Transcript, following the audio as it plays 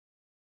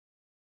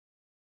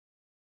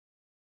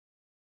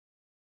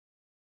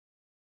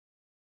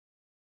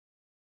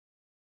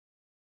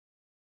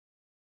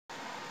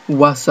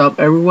What's up,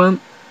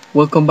 everyone?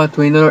 Welcome back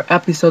to another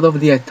episode of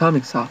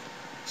TheAtomicsoft.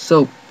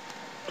 So,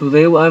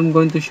 today I'm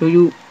going to show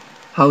you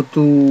how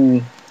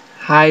to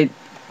hide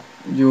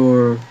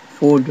your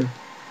folder.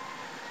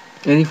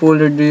 Any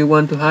folder do you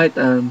want to hide?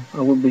 I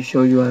will be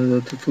showing you a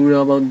little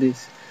tutorial about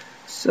this.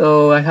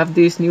 So, I have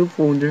this new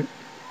folder.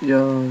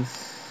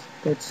 Just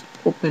let's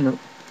open up.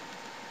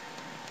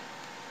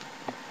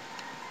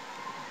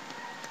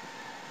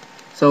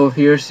 So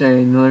here's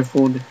another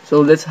folder. So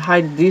let's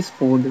hide this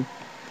folder.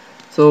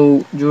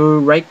 So you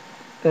right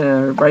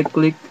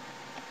click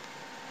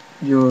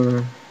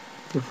your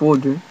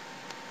folder,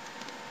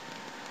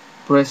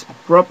 press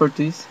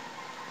properties.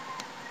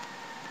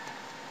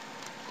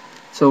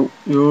 So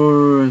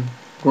you're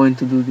going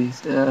to do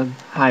this,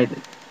 hide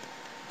it.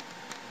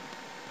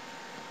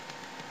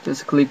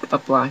 Just click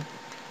apply.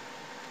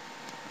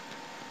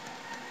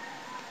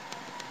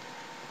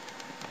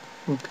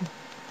 Okay.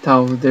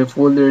 Now the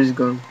folder is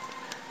gone.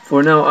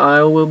 For now,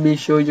 I will be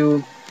show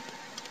you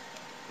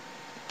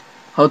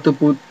how to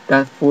put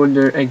that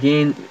folder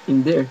again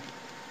in there.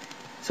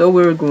 So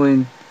we're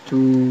going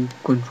to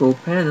control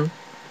panel.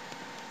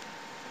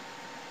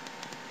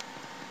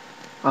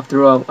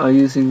 After all, I'm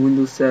using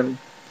Windows 7.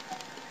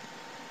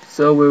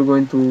 So we're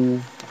going to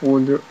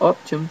folder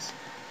options.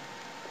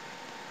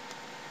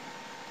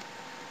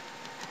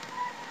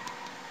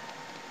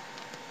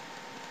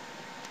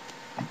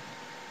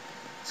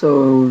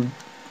 So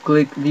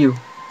click view.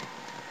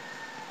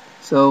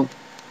 So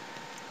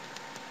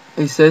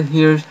it says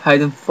here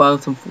hidden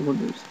files and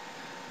folders.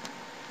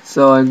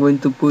 So I'm going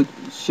to put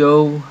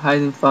show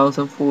hidden files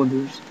and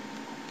folders.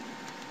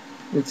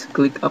 Let's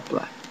click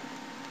apply.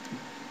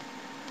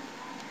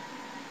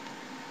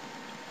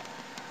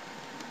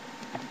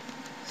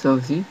 So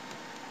see,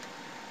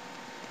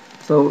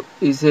 so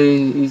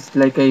it's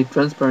like a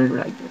transparent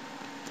right there.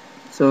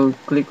 So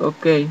click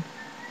OK,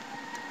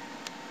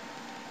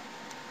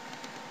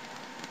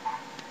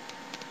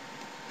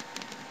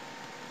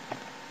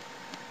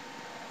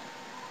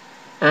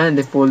 and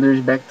the folder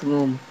is back to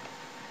normal.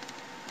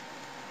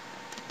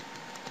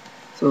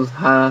 So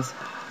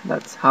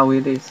that's how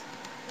it is.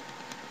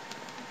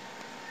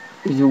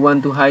 If you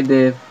want to hide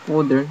the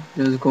folder,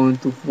 just go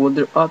into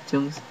folder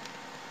options,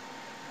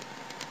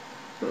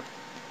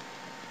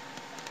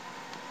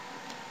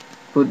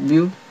 put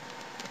view,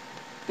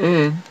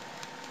 and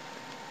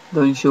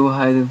don't show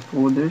hidden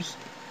folders.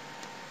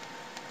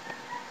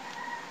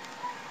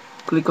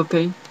 Click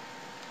OK,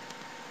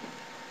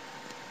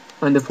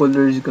 and the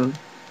folder is gone.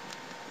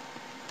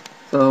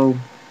 So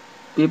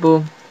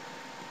people,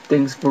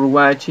 thanks for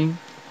watching.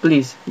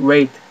 Please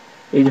rate.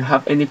 If you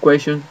have any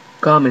question,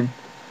 comment.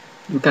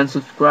 You can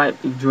subscribe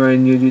if you're a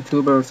new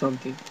YouTuber or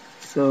something.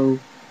 So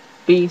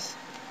peace.